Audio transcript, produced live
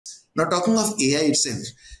Now, talking of AI itself,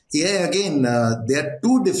 AI again, there are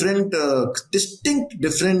two different, distinct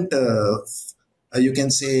different, you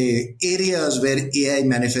can say, areas where AI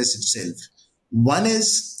manifests itself. One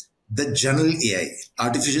is the general AI,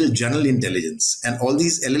 artificial general intelligence, and all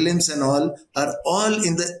these LLMs and all are all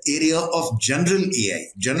in the area of general AI,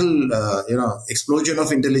 general, explosion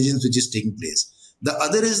of intelligence which is taking place. The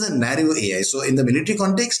other is the narrow AI. So in the military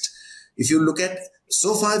context, if you look at,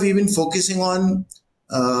 so far we've been focusing on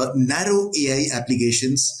narrow AI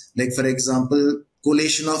applications, like for example,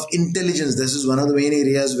 collation of intelligence. This is one of the main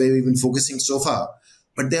areas where we've been focusing so far.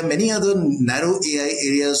 But there are many other narrow AI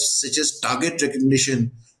areas such as target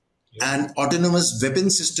recognition and autonomous weapon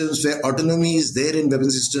systems, where autonomy is there in weapon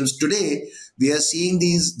systems. Today, we are seeing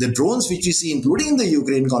the drones which we see, including in the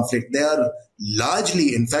Ukraine conflict, they are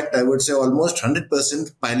largely, in fact, I would say almost 100%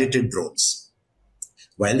 piloted drones.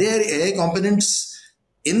 While there are AI components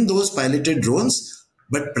in those piloted drones,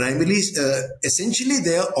 but primarily, essentially,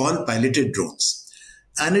 they are all piloted drones.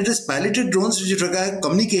 And it is piloted drones which require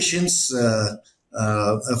communications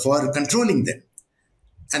for controlling them.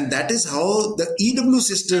 And that is how the EW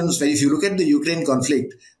systems, if you look at the Ukraine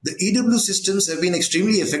conflict, the EW systems have been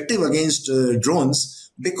extremely effective against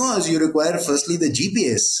drones, because you require firstly the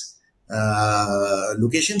GPS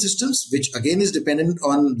location systems, which again is dependent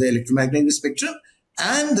on the electromagnetic spectrum,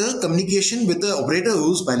 and the communication with the operator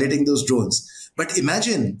who's piloting those drones. But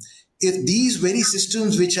imagine if these very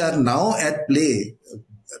systems which are now at play,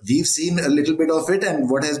 we've seen a little bit of it and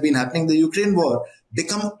what has been happening in the Ukraine war,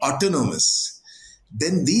 become autonomous.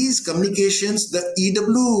 Then these communications, the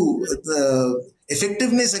EW, the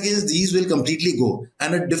effectiveness against these will completely go.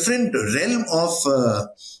 And a different realm of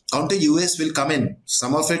counter-US will come in.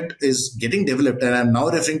 Some of it is getting developed, and I'm now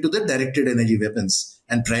referring to the directed energy weapons.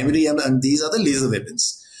 And primary, and these are the laser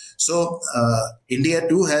weapons. So India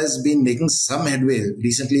too has been making some headway.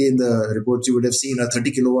 Recently in the reports you would have seen, a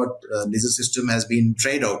 30 kilowatt laser system has been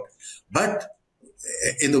tried out. But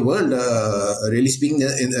in the world, really speaking,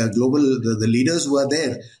 in global, the leaders who are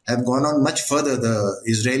there have gone on much further. The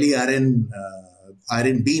Israeli iron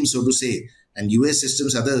beam, so to say, and US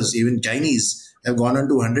systems, others, even Chinese, have gone on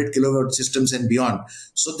to 100 kilowatt systems and beyond.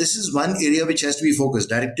 So this is one area which has to be focused.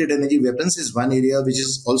 Directed energy weapons is one area which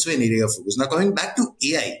is also an area of focus. Now coming back to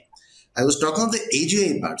AI, I was talking of the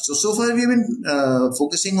AGI part. So far we've been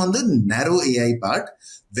focusing on the narrow AI part,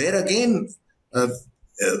 where again, our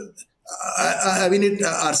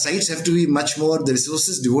sites have to be much more, the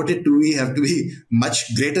resources devoted to it have to be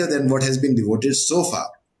much greater than what has been devoted so far.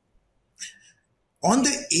 On the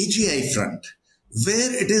AGI front,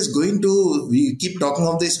 where it is going to, we keep talking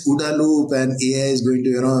of this OODA loop, and AI is going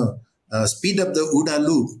to, speed up the OODA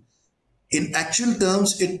loop. In actual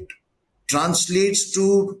terms, it translates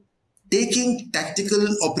to taking tactical,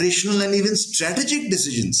 operational, and even strategic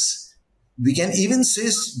decisions. We can even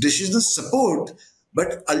say decision support,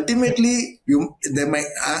 but ultimately,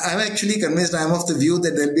 I'm actually convinced, I'm of the view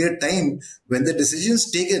that there'll be a time when the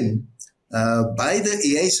decisions taken by the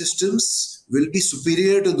AI systems will be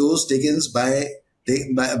superior to those taken by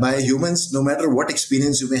humans, no matter what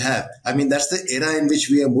experience you may have. I mean, that's the era in which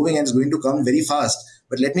we are moving, and it's going to come very fast.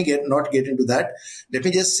 But let me not get into that. Let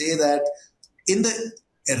me just say that in the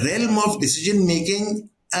realm of decision making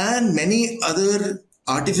and many other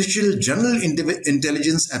artificial general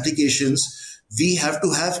intelligence applications, we have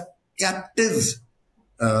to have captive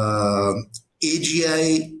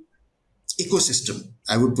AGI ecosystem.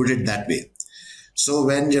 I would put it that way. So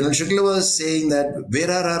when General Shukla was saying that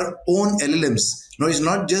where are our own LLMs? No, it's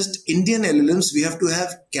not just Indian LLMs. We have to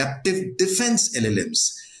have captive defense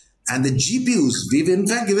LLMs. And the GPUs, we've in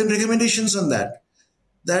fact given recommendations on that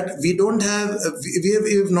we don't have,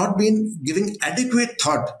 we have not been giving adequate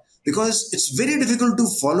thought, because it's very difficult to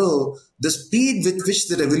follow the speed with which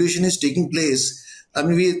the revolution is taking place. I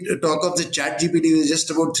mean, we talk of the chat GPT,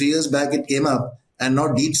 just about 3 years back it came up, and now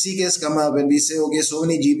DeepSeek has come up, and we say, okay, so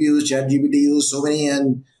many GPUs, chat GPT used so many,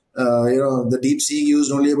 and the DeepSeek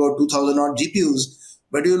used only about 2,000 odd GPUs.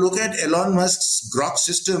 But you look at Elon Musk's Grok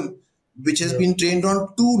system, which has been trained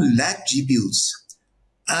on 2 lakh GPUs.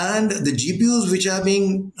 And the GPUs which are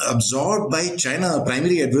being absorbed by China,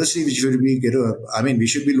 primary adversary, which will be, we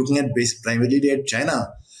should be looking at primarily at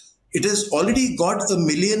China. It has already got 1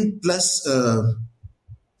 million plus, 1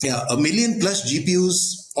 million plus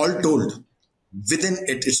GPUs all told. Within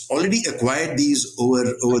it, it's already acquired these over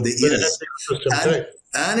the years.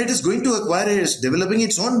 And it is going to acquire, it's developing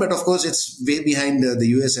its own, but of course it's way behind the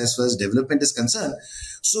US as far as development is concerned.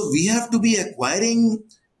 So we have to be acquiring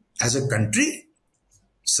as a country.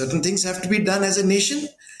 Certain things have to be done as a nation,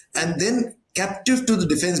 and then captive to the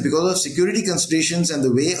defense because of security considerations and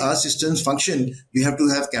the way our systems function. We have to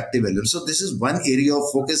have captive LLMs. So this is one area of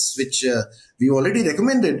focus which we already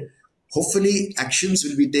recommended. Hopefully, actions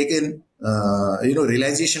will be taken.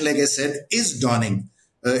 Realization, like I said, is dawning.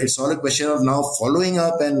 It's all a question of now following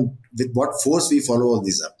up and with what force we follow all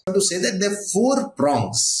these up. To say that there are 4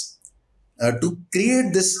 prongs to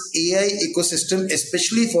create this AI ecosystem,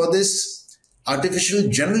 especially for this artificial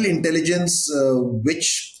general intelligence,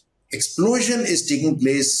 which explosion is taking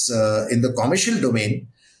place in the commercial domain.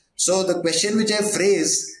 So the question which I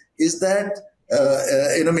phrase is that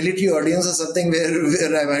in a military audience or something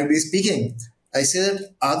where I might be speaking, I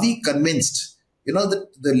said, are we convinced?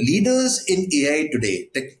 The leaders in AI today,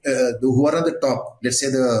 who are on the top, let's say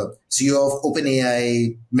the CEO of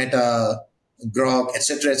OpenAI, Meta, Grok,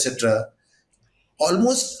 etc.,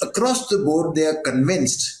 almost across the board, they are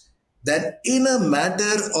convinced that in a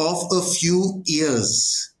matter of a few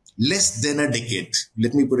years, less than a decade,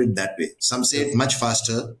 let me put it that way, some say it much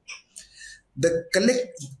faster, the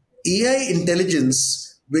AI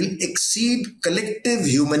intelligence will exceed collective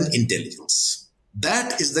human intelligence.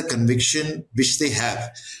 That is the conviction which they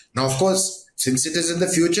have. Now, of course, since it is in the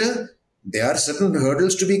future, there are certain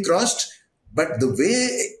hurdles to be crossed, but the way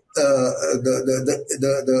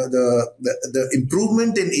the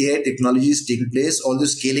improvement in AI technology is taking place, all the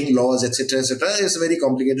scaling laws, etc., is a very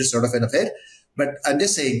complicated sort of an affair. But I'm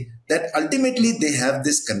just saying that ultimately they have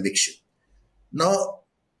this conviction. Now,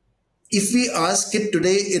 if we ask it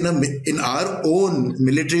today in our own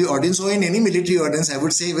military audience or in any military audience, I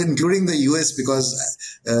would say even including the US, because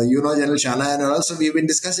General Shana and also we've been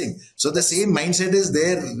discussing. So the same mindset is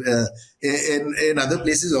there in other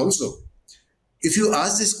places also. If you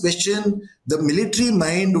ask this question, the military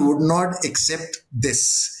mind would not accept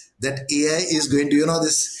this, that AI is going to,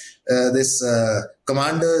 this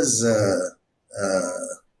commander's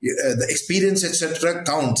the experience, etc.,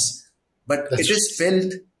 counts. But it is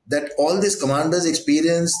felt that all this commander's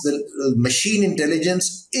experience, the machine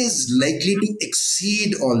intelligence is likely to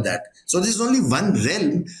exceed all that. So this is only one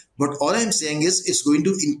realm, but all I'm saying is it's going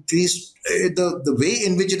to increase the way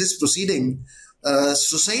in which it is proceeding.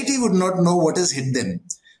 Society would not know what has hit them.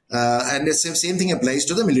 And the same thing applies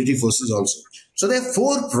to the military forces also. So there are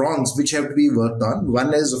 4 prongs which have to be worked on.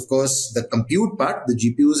 One is, of course, the compute part, the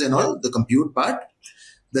GPUs and all, the compute part.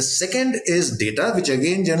 The second is data, which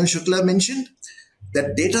again General Shukla mentioned.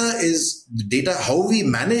 That data is data, how we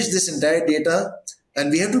manage this entire data. And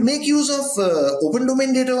we have to make use of open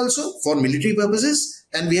domain data also for military purposes.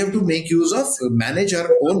 And we have to make use of manage our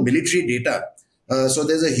own military data. So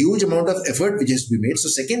there's a huge amount of effort which has to be made. So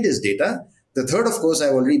second is data. The third, of course, I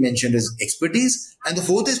already mentioned is expertise. And the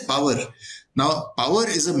fourth is power. Now, power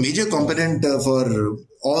is a major component for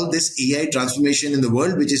all this AI transformation in the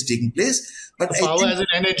world which is taking place. But power as in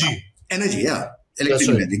energy. Energy, yeah.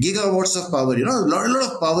 Electrical energy. Gigawatts of power. A lot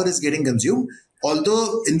of power is getting consumed.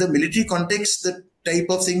 Although in the military context, the type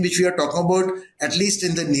of thing which we are talking about, at least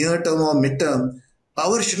in the near term or midterm,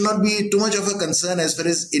 power should not be too much of a concern as far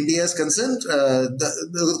as India is concerned,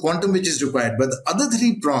 the quantum which is required. But the other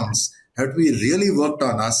 3 prongs have to be really worked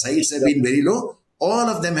on. Our sites have been very low. All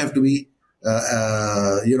of them have to be,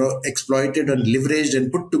 exploited and leveraged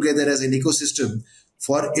and put together as an ecosystem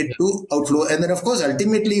for it to outflow. And then, of course,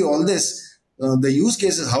 ultimately all this, the use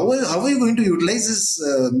cases, how are you going to utilize this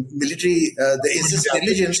military, this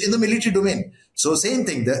intelligence in the military domain? So same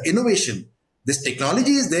thing, the innovation. This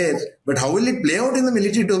technology is there, but how will it play out in the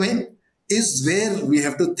military domain is where we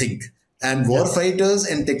have to think. And war fighters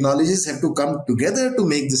and technologies have to come together to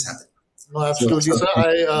make this happen. No, absolutely, sir.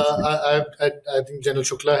 I think General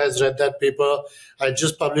Shukla has read that paper. I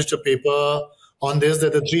just published a paper on this,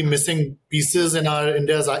 that the 3 missing pieces in our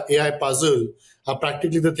India's AI puzzle are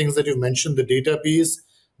practically the things that you've mentioned: the data piece,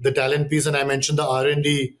 the talent piece, and I mentioned the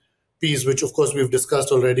R&D piece, which of course we've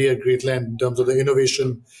discussed already at great length in terms of the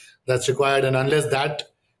innovation that's required. And unless that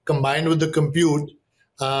combined with the compute,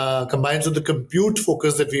 combines with the compute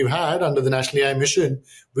focus that we've had under the National AI Mission,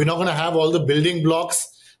 we're not going to have all the building blocks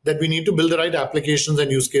that we need to build the right applications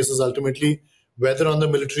and use cases ultimately, whether on the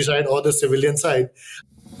military side or the civilian side.